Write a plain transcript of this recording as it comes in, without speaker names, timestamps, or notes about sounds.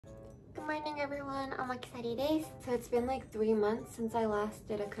Good morning everyone, I'm Sariです. So it's been like 3 months since I last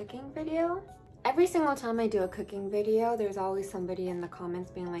did a cooking video. Every single time I do a cooking video, there's always somebody in the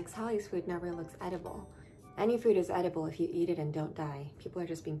comments being like, Sally's food never looks edible. Any food is edible if you eat it and don't die. People are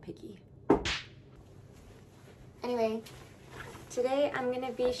just being picky. Anyway, today I'm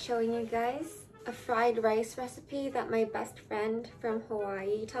gonna be showing you guys a fried rice recipe that my best friend from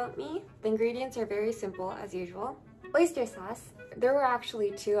Hawaii taught me. The ingredients are very simple as usual. Oyster sauce. There were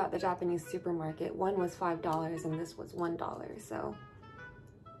actually 2 at the Japanese supermarket. One was $5 and this was $1, so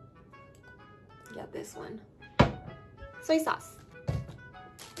get this one. Soy sauce.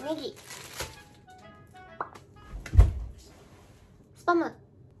 Negi. Spam.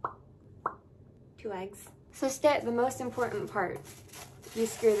 2 eggs. So the most important part. If you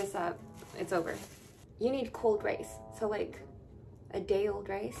screw this up, it's over. You need cold rice, so like a day-old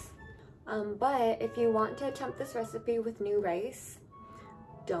rice. But if you want to attempt this recipe with new rice,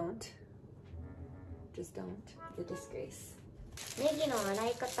 don't. Just don't. It's a disgrace. Negi no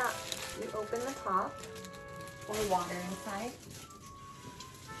arai kata. You open the top, pour water inside.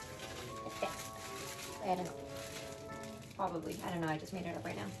 I don't know. Probably. I don't know. I just made it up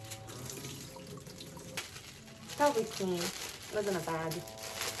right now. Probably clean. It wasn't a bad.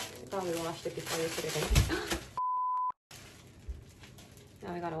 You probably washed it before you put it in.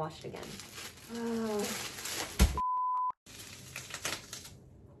 Now we gotta wash it again.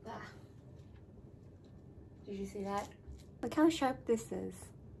 Did you see that? Look how sharp this is.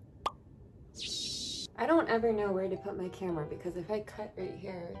 I don't ever know where to put my camera because if I cut right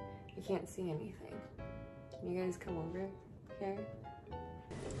here, you can't see anything. Can you guys come over here?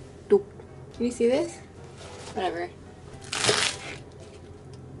 Can you see this? Whatever.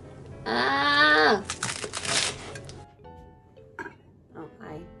 Ah! Oh,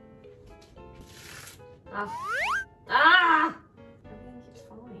 hi. Ah! Ah! Everything keeps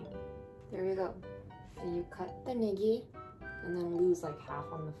falling. There we go. So you cut the negi and then lose like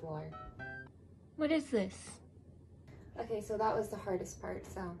half on the floor. What is this? Okay, so that was the hardest part,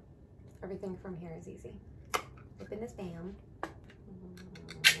 so everything from here is easy. Open this bam.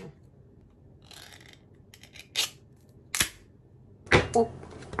 Oh.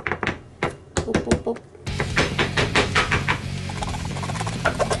 Oh, oh, oh.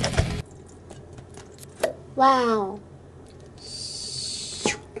 Wow.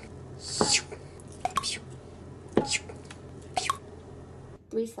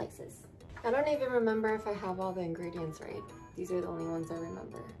 3 slices. I don't even remember if I have all the ingredients right. These are the only ones I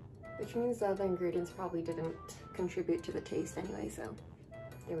remember. Which means the other ingredients probably didn't contribute to the taste anyway, so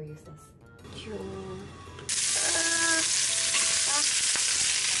they were useless. Oyster sauce.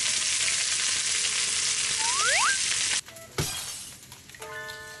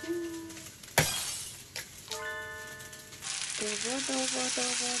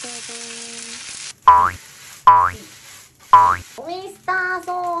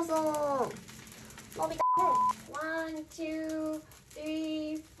 1, 2,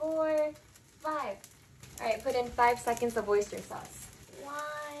 3, 4, 5. Alright, put in 5 seconds of oyster sauce. 1,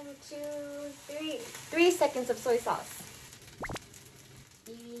 2, 3. 3 seconds of soy sauce.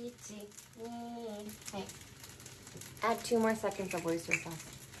 1, 2. Okay. Add 2 more seconds of oyster sauce.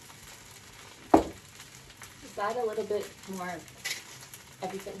 Just add a little bit more of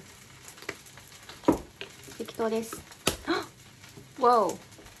everything. 適当です。Whoa!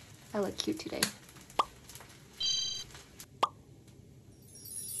 I look cute today.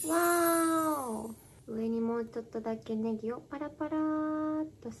 Wow! 上にもうちょっとだけネギをパラパラーっ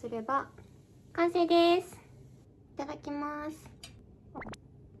とすれば完成です。いただきます。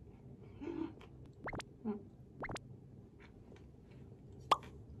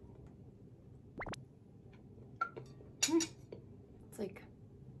It's like,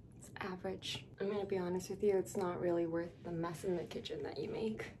 it's average. I'm gonna be honest with you, it's not really worth the mess in the kitchen that you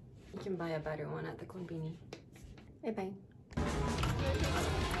make. You can buy a better one at the konbini. Bye bye.